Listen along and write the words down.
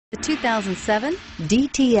The 2007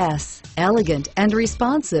 DTS, elegant and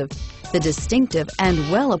responsive. The distinctive and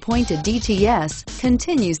well-appointed DTS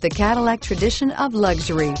continues the Cadillac tradition of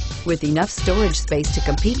luxury. With enough storage space to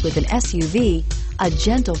compete with an SUV, a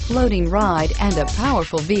gentle floating ride, and a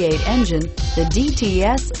powerful V8 engine, the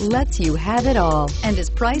DTS lets you have it all and is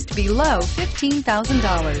priced below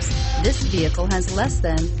 $15,000. This vehicle has less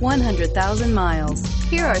than 100,000 miles.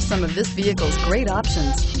 Here are some of this vehicle's great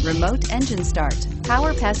options: remote engine start,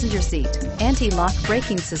 power passenger seat, anti-lock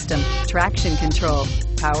braking system, traction control,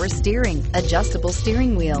 power steering, adjustable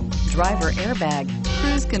steering wheel, driver airbag,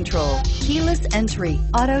 cruise control, keyless entry,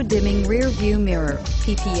 auto-dimming rear view mirror,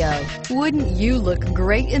 PPO. Wouldn't you look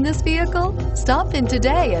great in this vehicle? Stop in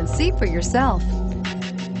today and see for yourself.